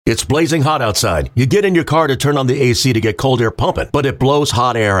It's blazing hot outside. You get in your car to turn on the AC to get cold air pumping, but it blows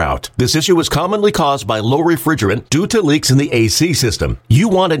hot air out. This issue is commonly caused by low refrigerant due to leaks in the AC system. You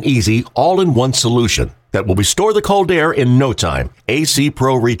want an easy, all-in-one solution that will restore the cold air in no time. AC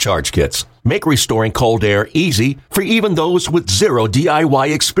Pro Recharge Kits make restoring cold air easy for even those with zero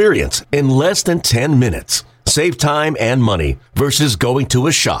DIY experience in less than 10 minutes. Save time and money versus going to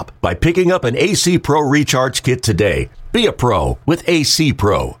a shop by picking up an AC Pro Recharge Kit today. Be a pro with AC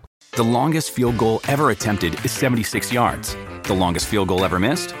Pro. The longest field goal ever attempted is 76 yards. The longest field goal ever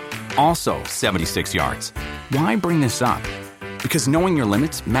missed? Also 76 yards. Why bring this up? Because knowing your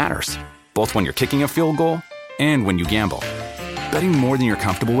limits matters, both when you're kicking a field goal and when you gamble. Betting more than you're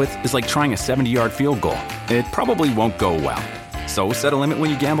comfortable with is like trying a 70-yard field goal. It probably won't go well. So set a limit when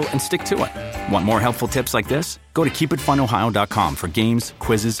you gamble and stick to it. Want more helpful tips like this? Go to keepitfunohio.com for games,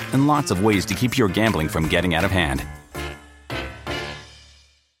 quizzes, and lots of ways to keep your gambling from getting out of hand.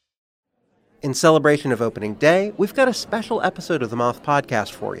 In celebration of opening day, we've got a special episode of the Moth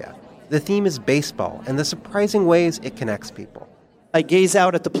Podcast for you. The theme is baseball and the surprising ways it connects people. I gaze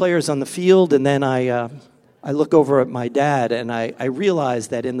out at the players on the field, and then I look over at my dad, and I realize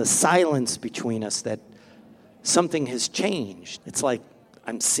that in the silence between us that something has changed. It's like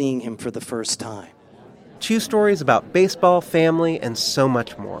I'm seeing him for the first time. 2 stories about baseball, family, and so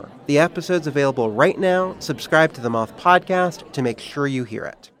much more. The episode's available right now. Subscribe to the Moth Podcast to make sure you hear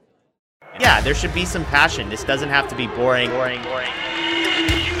it. Yeah, there should be some passion. This doesn't have to be boring. You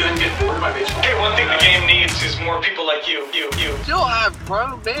guys get bored by baseball. Hey, one thing the game needs is more people like you. Still have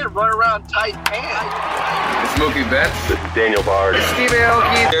grown men run around tight pants. It's Mookie Betts. This is Daniel Bard. It's Steve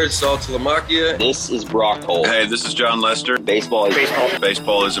Aoki. There's Sal Talamacchia. This is Brock Holt. Hey, this is John Lester. Baseball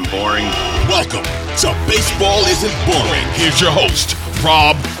isn't boring. Welcome to Baseball Isn't Boring. Here's your host,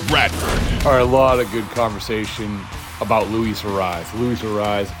 Rob Bradford. All right, a lot of good conversation about Luis Arraez. Luis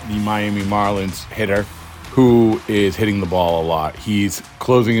Arraez, the Miami Marlins hitter, who is hitting the ball a lot. He's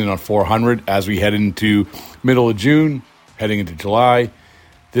closing in on 400 as we head into middle of June, heading into July.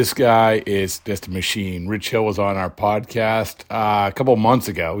 This guy is just a machine. Rich Hill was on our podcast a couple of months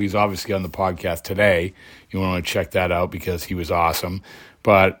ago. He's obviously on the podcast today. You want to check that out because he was awesome.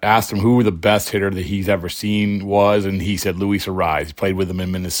 But asked him who the best hitter that he's ever seen was, and he said Luis Arraez. He played with him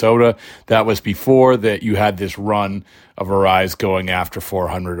in Minnesota. That was before that you had this run of Arraez going after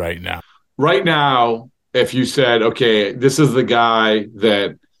 400 right now. Right now, if you said, okay, this is the guy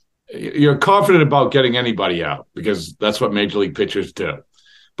that you're confident about getting anybody out because that's what major league pitchers do.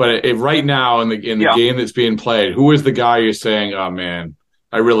 But right now in the game that's being played, who is the guy you're saying, oh, man,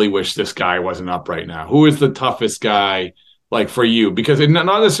 I really wish this guy wasn't up right now? Who is the toughest guy? Like for you, because it's not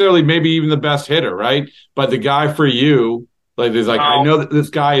necessarily maybe even the best hitter, right? But the guy for you, like there's like I know that this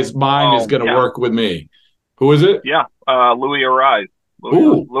guy is mine is going to work with me. Who is it? Yeah, Luis Arraez.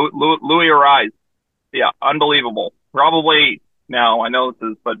 Luis Arraez. Yeah, unbelievable. Probably now I know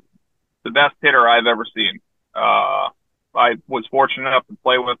this is, but the best hitter I've ever seen. I was fortunate enough to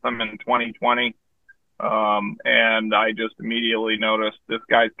play with him in 2020, and I just immediately noticed this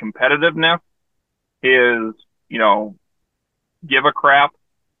guy's competitiveness, his give a crap,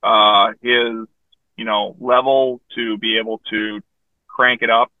 his, level to be able to crank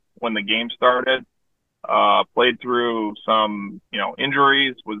it up when the game started, played through some,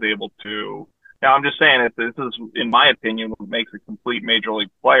 injuries, was able to, now I'm just saying that this is, in my opinion, what makes a complete major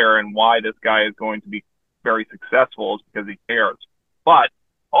league player and why this guy is going to be very successful is because he cares. But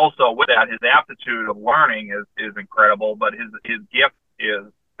also with that, his aptitude of learning is incredible, but his gift is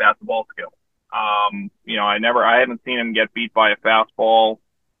basketball skill. I haven't seen him get beat by a fastball,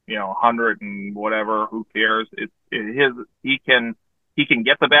 100 and whatever, who cares? He can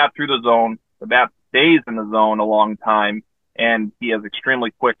get the bat through the zone. The bat stays in the zone a long time, and he has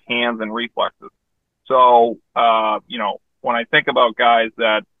extremely quick hands and reflexes. So, when I think about guys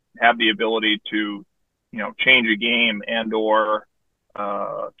that have the ability to, change a game and or,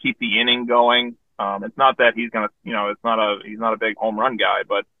 keep the inning going, it's not that he's going to, he's not a big home run guy,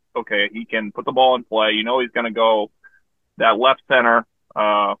 but okay, he can put the ball in play. He's going to go that left center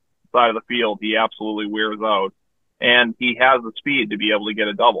side of the field. He absolutely wears out, and he has the speed to be able to get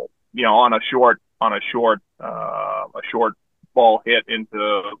a double. On a short ball hit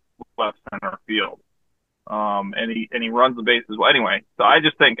into left center field. And he runs the bases well. Anyway, so I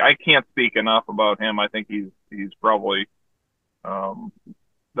just think I can't speak enough about him. I think he's probably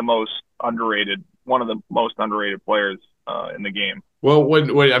the most underrated, one of the most underrated players in the game. Well,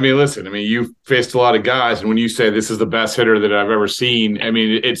 listen, you've faced a lot of guys, and when you say this is the best hitter that I've ever seen,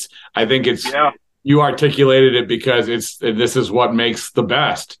 you articulated it because this is what makes the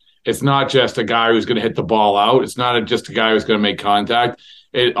best. It's not just a guy who's going to hit the ball out. It's not just a guy who's going to make contact.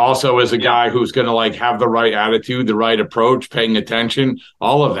 it also is a guy who's going to like have the right attitude, the right approach, paying attention,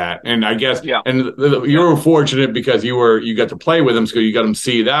 all of that. And I guess, you were fortunate because you got to play with him, so you got him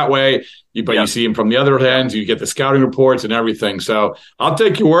see that way. You see him from the other end. You get the scouting reports and everything. So I'll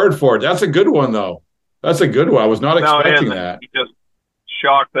take your word for it. That's a good one, though. That's a good one. I was not expecting that. He just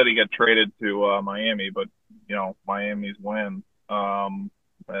shocked that he got traded to Miami, but Miami's win. And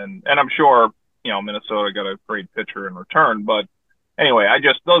I'm sure Minnesota got a great pitcher in return, but. Anyway,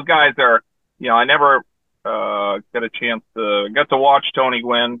 those guys are, I never got a chance got to watch Tony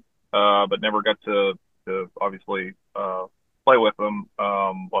Gwynn, but never got to obviously play with him.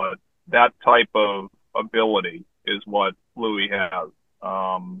 But that type of ability is what Louis has.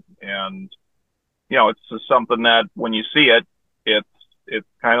 And, it's just something that when you see it, it's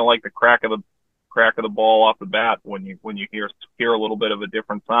kind of like the crack of the ball off the bat when you hear a little bit of a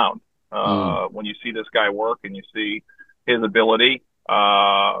different sound. When you see this guy work and you see his ability,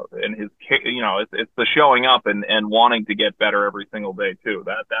 and his, it's the showing up and wanting to get better every single day too.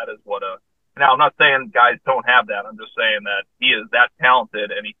 That is what now I'm not saying guys don't have that. I'm just saying that he is that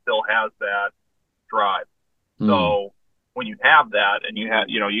talented and he still has that drive. So when you have that and you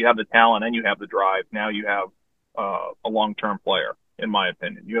have the talent and you have the drive, now you have, a long-term player, in my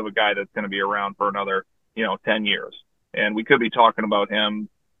opinion. You have a guy that's going to be around for another, 10 years. And we could be talking about him,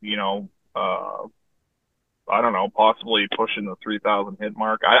 I don't know, possibly pushing the 3,000 hit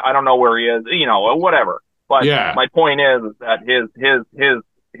mark. I don't know where he is, whatever. But my point is that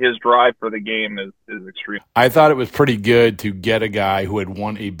his drive for the game is extreme. I thought it was pretty good to get a guy who had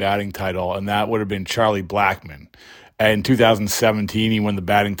won a batting title, and that would have been Charlie Blackmon. In 2017, he won the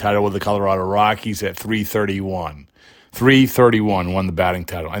batting title with the Colorado Rockies at 331. 331 won the batting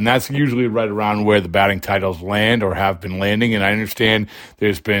title. And that's usually right around where the batting titles land or have been landing. And I understand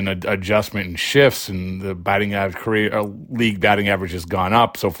there's been an adjustment in shifts and the batting average, league batting average has gone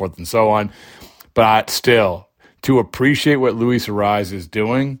up, so forth and so on. But still, to appreciate what Luis Arraez is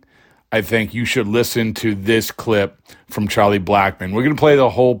doing, I think you should listen to this clip from Charlie Blackmon. We're going to play the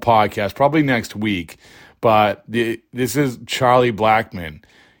whole podcast probably next week. But this is Charlie Blackmon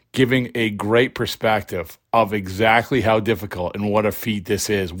giving a great perspective of exactly how difficult and what a feat this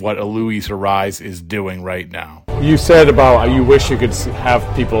is, what a Luis Arraez is doing right now. You said about you wish you could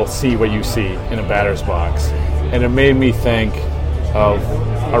have people see what you see in a batter's box. And it made me think of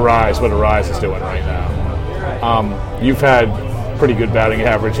Arraez, what Arraez is doing right now. You've had pretty good batting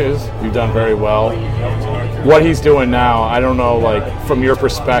averages. You've done very well. What he's doing now, I don't know, like, from your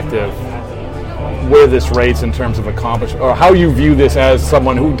perspective, where this rates in terms of accomplishment, or how you view this as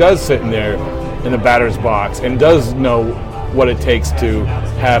someone who does sit in there in the batter's box and does know what it takes to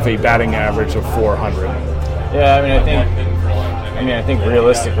have a batting average of 400. Yeah, I think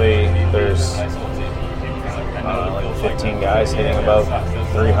realistically there's like 15 guys hitting above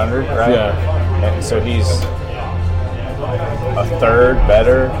 300, right? Yeah. And so he's a third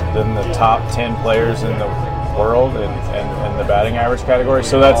better than the top 10 players in the world in the batting average category.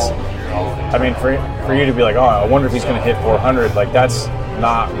 So that's, for you to be like, oh, I wonder if he's going to hit 400, like that's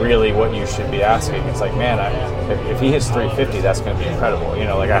not really what you should be asking. It's like, man, if he hits 350, that's going to be incredible.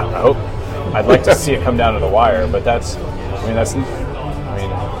 I hope, I'd like to see it come down to the wire, but it's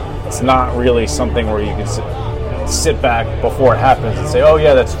not really something where you can sit back before it happens and say, oh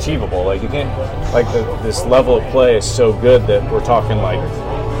yeah, that's achievable. Like you can't, like this level of play is so good that we're talking like,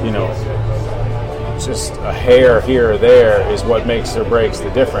 just a hair here or there is what makes or breaks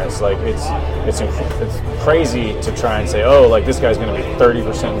the difference. Like it's crazy to try and say, oh, like this guy's going to be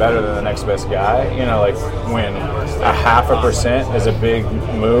 30% better than the next best guy. Like when a 0.5% is a big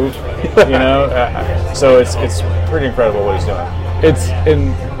move. So it's pretty incredible what he's doing.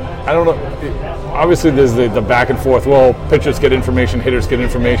 I don't know. Obviously, there's the back and forth. Well, pitchers get information, hitters get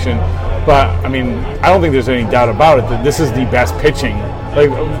information. But I don't think there's any doubt about it that this is the best pitching. Like,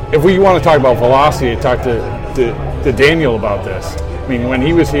 if we want to talk about velocity, I talked to Daniel about this. When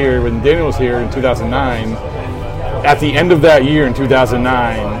Daniel was here in 2009, at the end of that year in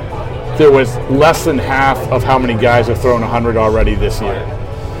 2009, there was less than half of how many guys have thrown 100 already this year.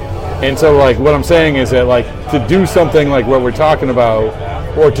 And so, like, what I'm saying is that, like, to do something like what we're talking about,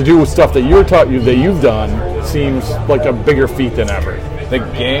 or to do stuff that you've done, seems like a bigger feat than ever. The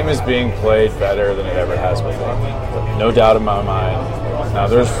game is being played better than it ever has before. No doubt in my mind. Now,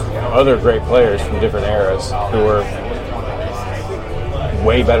 there's other great players from different eras who are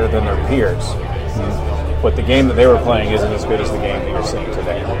way better than their peers. But the game that they were playing isn't as good as the game that you're seeing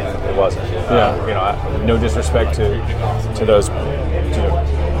today. It wasn't. No disrespect to those,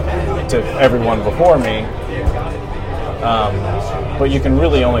 to everyone before me. But you can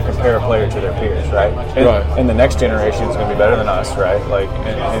really only compare a player to their peers, right? And the next generation is going to be better than us, right? Like,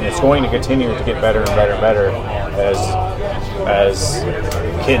 and it's going to continue to get better and better and better as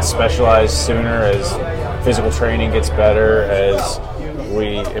kids specialize sooner, as physical training gets better, as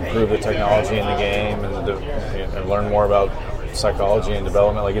we improve the technology in the game and learn more about psychology and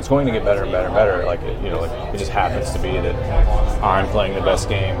development. Like, it's going to get better and better and better. Like, it just happens to be that I'm playing the best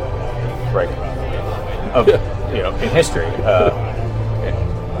game, right? In history.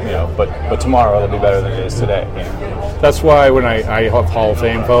 But tomorrow it'll be better than it is today. That's why when I have Hall of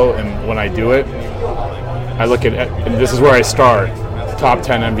Fame vote, and when I do it, I look at, and this is where I start, top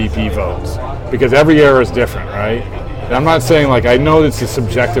 10 MVP votes, because every era is different, right? And I'm not saying, like, I know it's a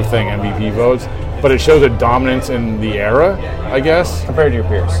subjective thing, MVP votes, but it shows a dominance in the era, I guess. Compared to your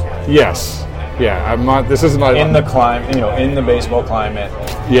peers. Yes. Yeah, I'm not. This isn't like in the climate, in the baseball climate.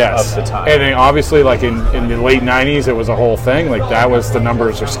 Yes. Of the time. And then obviously, like in the late '90s, it was a whole thing. Like, that was, the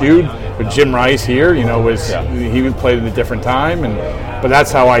numbers are skewed. But Jim Rice here, he played at a different time, but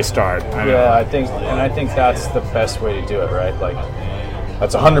that's how I start. I think that's the best way to do it, right? Like,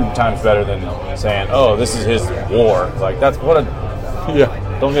 that's 100 times better than saying, "Oh, this is his WAR." Like, that's what a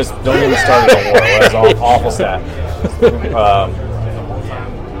Don't get me started on WAR. That's an awful stat.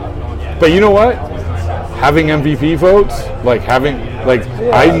 But you know what? Having MVP votes,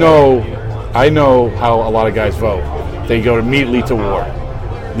 I know how a lot of guys vote. They go immediately to WAR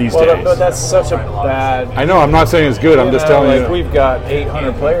these days. But that's such a bad. I know. I'm not saying it's good. I'm just telling you. We've got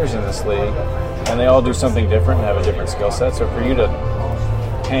 800 players in this league, and they all do something different and have a different skill set. So for you to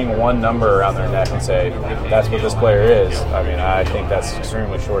hang one number around their neck and say that's what this player is, I mean, I think that's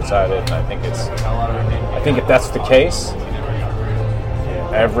extremely short-sighted, and I think if that's the case,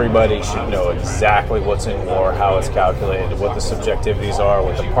 everybody should know exactly what's in WAR, how it's calculated, what the subjectivities are,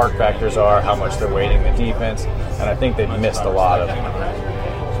 what the park factors are, how much they're weighting the defense, and I think they've missed a lot of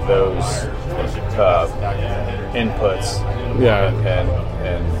those inputs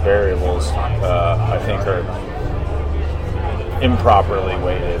and variables. I think are improperly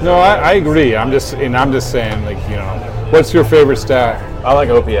weighted. No, I agree. I'm just saying, what's your favorite stat? I like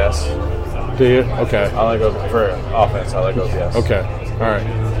OPS. Do you? Okay. I like for offense. I like OPS. Okay. All right.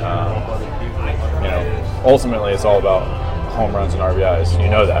 Ultimately, it's all about home runs and RBIs. You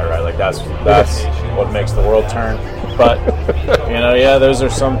know that, right? Like, that's what makes the world turn. But those are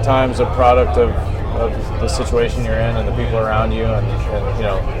sometimes a product of the situation you're in and the people around you and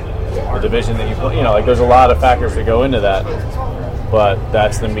the division that you play. Like, there's a lot of factors that go into that. But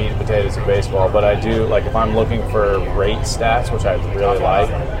that's the meat and potatoes of baseball. But I do, like, if I'm looking for rate stats, which I really like,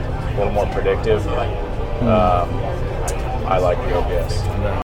 a little more predictive, I like the OPS.